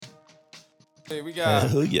Hey, we got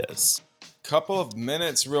Hell yes. a couple of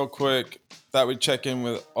minutes real quick. Thought we'd check in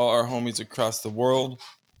with all our homies across the world.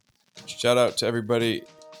 Shout out to everybody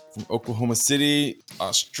from Oklahoma City,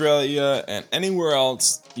 Australia, and anywhere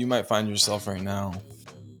else you might find yourself right now.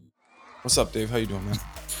 What's up, Dave? How you doing, man?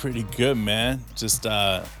 Pretty good, man. Just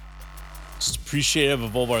appreciative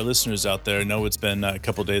of all of our listeners out there. I know it's been a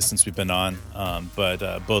couple days since we've been on,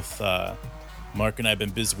 but both Mark and I have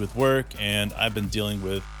been busy with work, and I've been dealing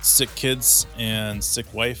with sick kids and sick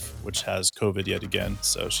wife, which has COVID yet again.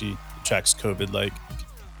 So she tracks COVID like,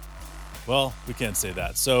 well, we can't say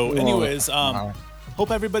that. So anyways,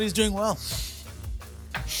 hope everybody's doing well.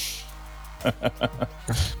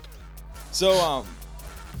 So,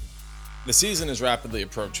 the season is rapidly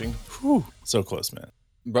approaching. Whew, so close, man.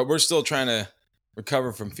 But we're still trying to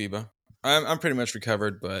recover from FIBA. I'm pretty much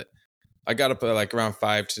recovered, but I got up at like around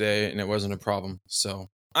 5 today, and it wasn't a problem. So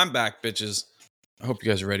I'm back, bitches. I hope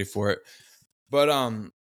you guys are ready for it. But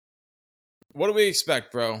what do we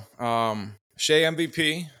expect, bro? Shea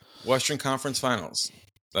MVP, Western Conference Finals.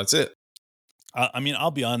 That's it. I mean,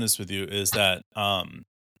 I'll be honest with you, is that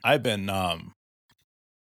I've been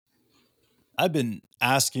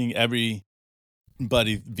asking everybody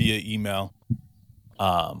via email,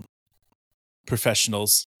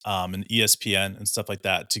 professionals and ESPN and stuff like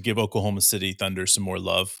that, to give Oklahoma City Thunder some more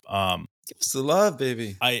love. Give us the love,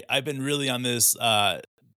 baby. I've been really on this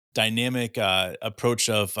dynamic approach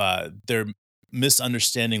of they're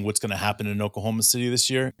misunderstanding what's going to happen in Oklahoma City this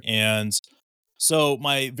year. And so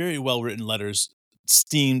my very well-written letters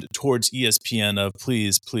steamed towards ESPN of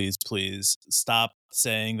please stop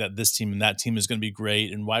saying that this team and that team is going to be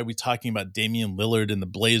great. And why are we talking about Damian Lillard and the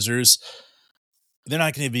Blazers? They're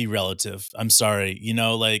not going to be relative. I'm sorry.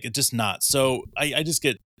 Like, it's just not. So I just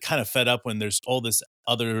get kind of fed up when there's all this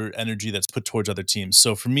other energy that's put towards other teams.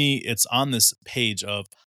 So for me, it's on this page of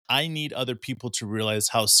I need other people to realize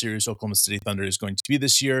how serious Oklahoma City Thunder is going to be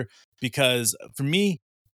this year. Because for me,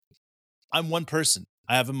 I'm one person.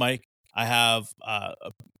 I have a mic. I have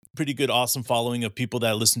a pretty good, awesome following of people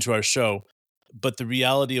that listen to our show. But the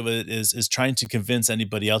reality of it is trying to convince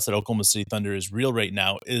anybody else that Oklahoma City Thunder is real right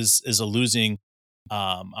now is a losing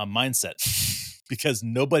a mindset, because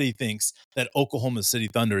nobody thinks that Oklahoma City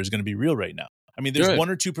Thunder is going to be real right now. I mean, there's Good. one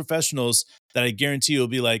or two professionals that I guarantee will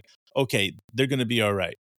be like, okay, they're going to be all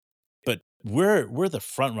right. But we're the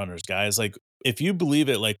front runners, guys. Like, if you believe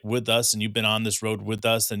it, like with us, and you've been on this road with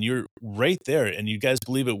us, then you're right there, and you guys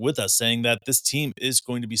believe it with us, saying that this team is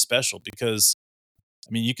going to be special. Because,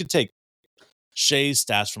 I mean, you could take Shea's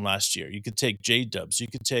stats from last year, you could take J-Dubs, you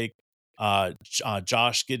could take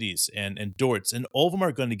Josh Giddey's and Dortz, and all of them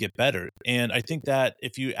are going to get better. And I think that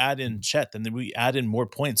if you add in Chet, then we add in more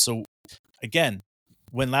points. So again,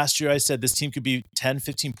 when last year I said this team could be 10,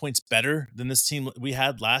 15 points better than this team we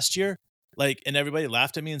had last year, like, and everybody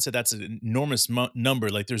laughed at me and said that's an enormous number.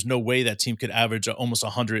 Like, there's no way that team could average almost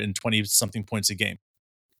 120 something points a game.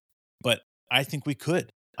 But I think we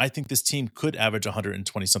could. I think this team could average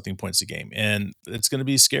 120 something points a game, and it's going to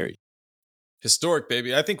be scary. Historic,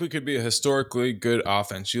 baby. I think we could be a historically good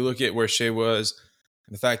offense. You look at where Shea was,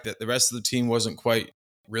 and the fact that the rest of the team wasn't quite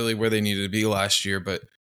really where they needed to be last year, but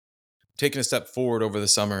taking a step forward over the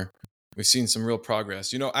summer, we've seen some real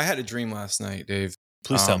progress. I had a dream last night, Dave.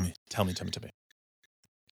 Please tell me.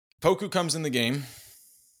 Poku comes in the game.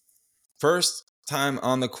 First time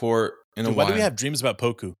on the court in a while. Why do we have dreams about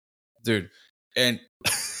Poku? Dude, and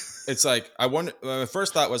it's like, I wonder, my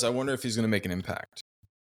first thought was, I wonder if he's going to make an impact.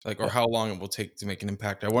 Like, or how long it will take to make an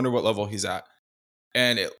impact. I wonder what level he's at.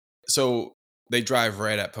 And so they drive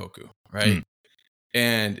right at Poku, right?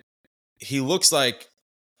 And he looks like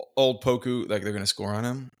old Poku, like they're going to score on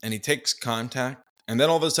him. And he takes contact. And then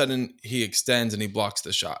all of a sudden he extends and he blocks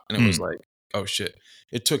the shot. And it was like, oh shit.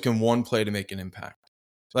 It took him one play to make an impact.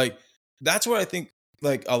 Like, that's what I think,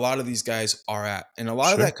 like, a lot of these guys are at. And a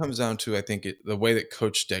lot of that comes down to, I think, the way that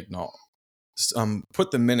Coach Dagnall put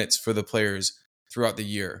the minutes for the players throughout the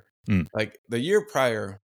year. Like, the year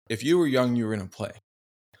prior, if you were young, you were going to play.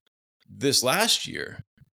 This last year,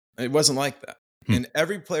 it wasn't like that. And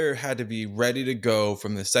every player had to be ready to go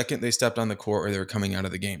from the second they stepped on the court or they were coming out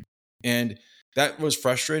of the game. And that was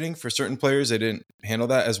frustrating for certain players. They didn't handle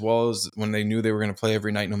that as well as when they knew they were going to play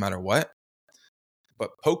every night no matter what. But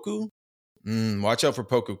Poku, watch out for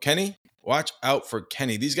Poku. Kenny, watch out for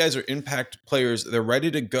Kenny. These guys are impact players. They're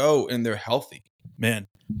ready to go and they're healthy. Man,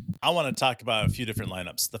 I want to talk about a few different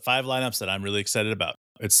lineups. The 5 lineups that I'm really excited about.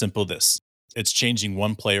 It's simple this. It's changing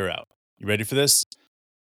one player out. You ready for this?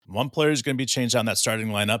 One player is going to be changed out in that starting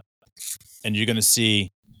lineup, and you're going to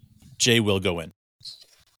see Jay Will go in.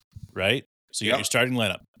 Right? So you got your starting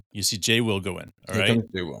lineup. You see Jay Will go in. All Here right. comes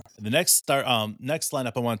Jay Will. The next next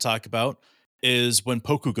lineup I want to talk about is when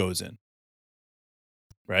Poku goes in.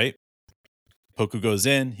 Right. Poku goes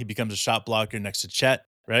in. He becomes a shot blocker next to Chet.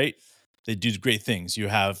 Right. They do great things. You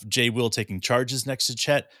have Jay Will taking charges next to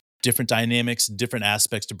Chet. Different dynamics, different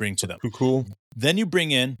aspects to bring to them. Too cool. Then you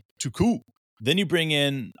bring in too cool. Then you bring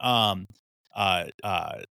in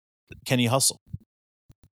Kenny Hustle.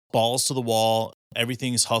 Balls to the wall.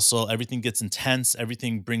 Everything's hustle. Everything gets intense.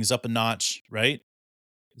 Everything brings up a notch, right?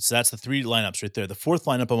 So that's the 3 lineups right there. The 4th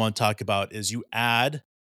lineup I want to talk about is you add,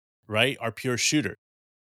 right, our pure shooter,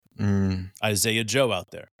 Isaiah Joe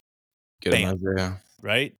out there. Get him, Isaiah.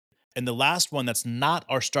 Right? And the last one that's not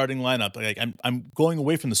our starting lineup, like I'm going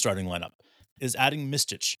away from the starting lineup, is adding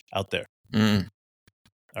Mistic out there.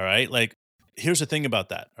 All right? Like, here's the thing about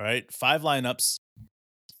that, all right? 5 lineups,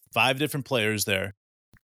 5 different players there,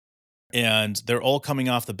 and they're all coming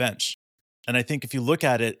off the bench. And I think if you look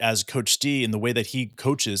at it as Coach D and the way that he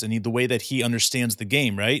coaches and the way that he understands the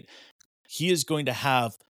game, right? He is going to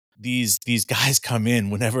have these guys come in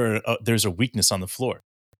whenever there's a weakness on the floor,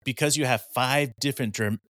 because you have 5 different,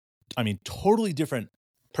 totally different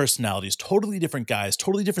personalities, totally different guys,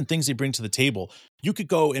 totally different things they bring to the table. You could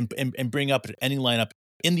go and bring up any lineup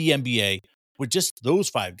in the NBA with just those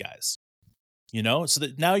 5 guys, so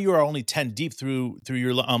that now you are only 10 deep through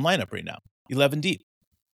your lineup right now, 11 deep.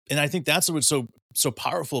 And I think that's what's so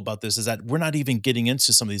powerful about this, is that we're not even getting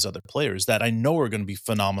into some of these other players that I know are going to be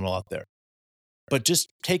phenomenal out there. But just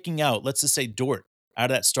taking out, let's just say Dort,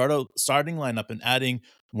 out of that starting lineup and adding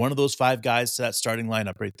one of those 5 guys to that starting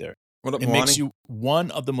lineup right there. What up, it Milani? Makes you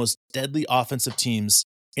one of the most deadly offensive teams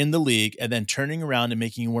in the league, and then turning around and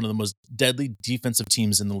making you one of the most deadly defensive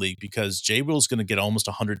teams in the league, because Jay Will's going to get almost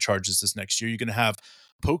 100 charges this next year. You're going to have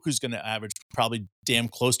Poku's going to average probably damn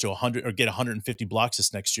close to 100 or get 150 blocks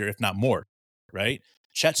this next year, if not more, right?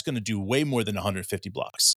 Chet's going to do way more than 150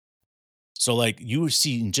 blocks. So like you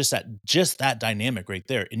see just that dynamic right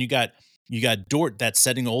there. And you got Dort that's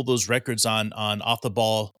setting all those records on off the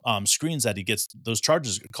ball screens that he gets those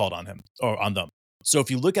charges called on him or on them. So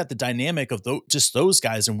if you look at the dynamic of just those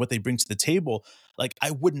guys and what they bring to the table, like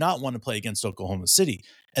I would not want to play against Oklahoma City.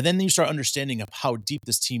 And then you start understanding of how deep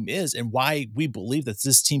this team is and why we believe that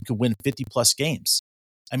this team could win 50 plus games.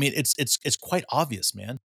 I mean, it's quite obvious,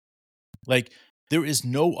 man. Like there is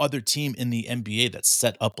no other team in the NBA that's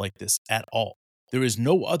set up like this at all. There is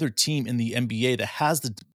no other team in the NBA that has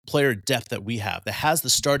the player depth that we have, that has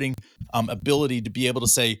the starting ability to be able to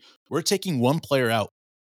say, we're taking one player out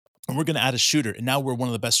and we're going to add a shooter. And now we're one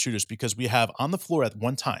of the best shooters because we have on the floor at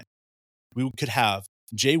one time, we could have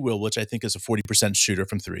Jay Will, which I think is a 40% shooter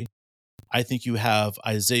from 3. I think you have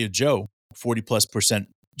Isaiah Joe, 40+%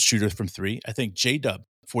 shooter from 3. I think J-Dub,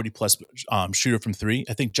 40+ shooter from 3.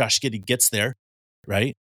 I think Josh Giddey gets there,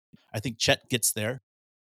 right? I think Chet gets there.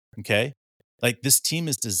 Okay. Like this team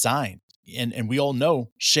is designed, and we all know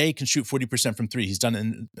Shea can shoot 40% from 3. He's done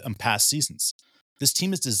it in past seasons. This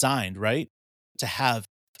team is designed, right, to have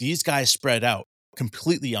these guys spread out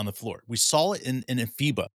completely on the floor. We saw it in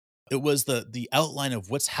FIBA. It was the outline of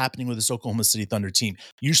what's happening with this Oklahoma City Thunder team.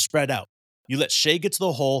 You spread out. You let Shea get to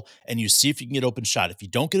the hole and you see if you can get an open shot. If you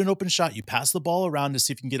don't get an open shot, you pass the ball around to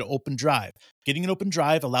see if you can get an open drive. Getting an open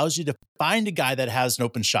drive allows you to find a guy that has an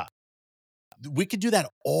open shot. We could do that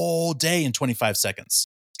all day in 25 seconds,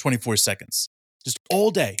 24 seconds, just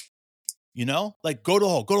all day. Like go to the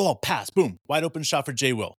hole, pass, boom, wide open shot for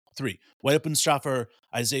Jay Will, 3, wide open shot for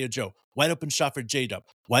Isaiah Joe, wide open shot for J-Dub,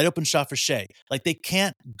 wide open shot for Shea. Like they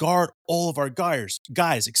can't guard all of our guys,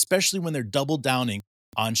 especially when they're double downing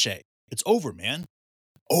on Shea. It's over, man.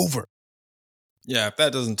 Over. Yeah, if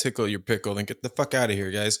that doesn't tickle your pickle, then get the fuck out of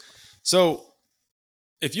here, guys. So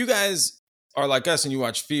if you guys are like us and you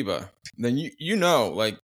watch FIBA, then you know,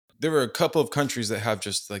 like there were a couple of countries that have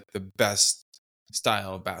just like the best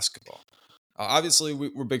style of basketball. Obviously,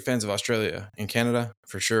 we're big fans of Australia and Canada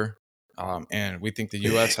for sure. And we think the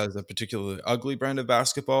U.S. has a particularly ugly brand of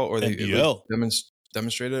basketball, or they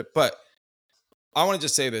demonstrated it. But I want to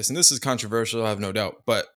just say this, and this is controversial, I have no doubt,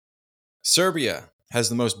 but Serbia has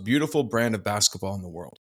the most beautiful brand of basketball in the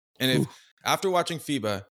world. And if after watching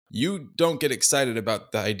FIBA, you don't get excited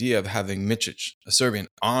about the idea of having Micic, a Serbian,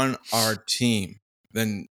 on our team,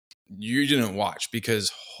 then you didn't watch,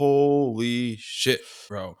 because holy shit,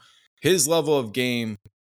 bro. His level of game,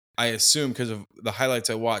 I assume because of the highlights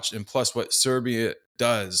I watched, and plus what Serbia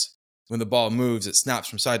does when the ball moves, it snaps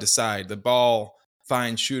from side to side. The ball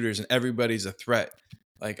finds shooters and everybody's a threat.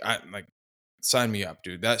 Sign me up,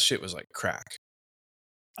 dude. That shit was like crack.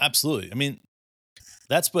 Absolutely. I mean,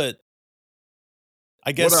 that's what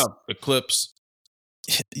I guess. What up, the Clips?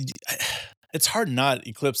 it's hard not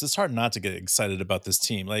Eclipse. It's hard not to get excited about this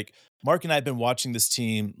team. Like Mark and I have been watching this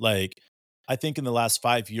team. Like I think in the last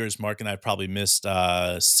 5 years, Mark and I probably missed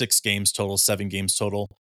 6 games total, 7 games total.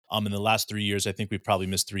 In the last 3 years, I think we've probably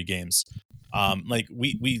missed 3 games. Like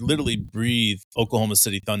we literally breathe Oklahoma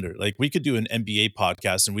City Thunder. Like we could do an NBA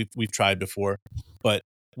podcast, and we've tried before, but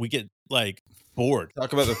we get like bored.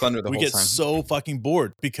 Talk about the Thunder the We whole get time. so fucking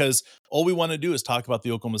bored because all we want to do is talk about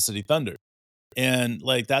the Oklahoma City Thunder. And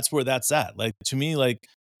like that's where that's at. Like to me, like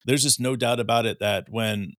there's just no doubt about it that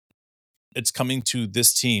when it's coming to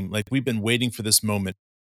this team, like we've been waiting for this moment,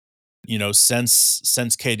 since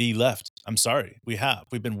KD left. I'm sorry, we have.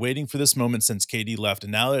 We've been waiting for this moment since KD left,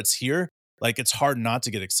 and now that it's here, like it's hard not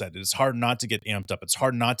to get excited. It's hard not to get amped up. It's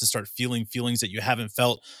hard not to start feeling feelings that you haven't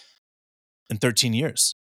felt in 13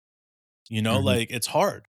 years. Like it's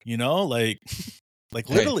hard. Like like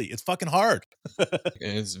Hey. literally, it's fucking hard.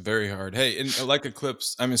 It's very hard. Hey, and like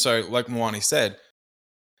Eclipse, like Mwani said,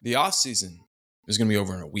 the off season is going to be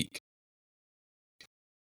over in a week.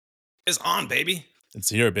 It's on, baby. It's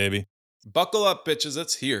here, baby. Buckle up, bitches.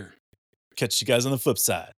 It's here. Catch you guys on the flip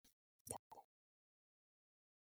side.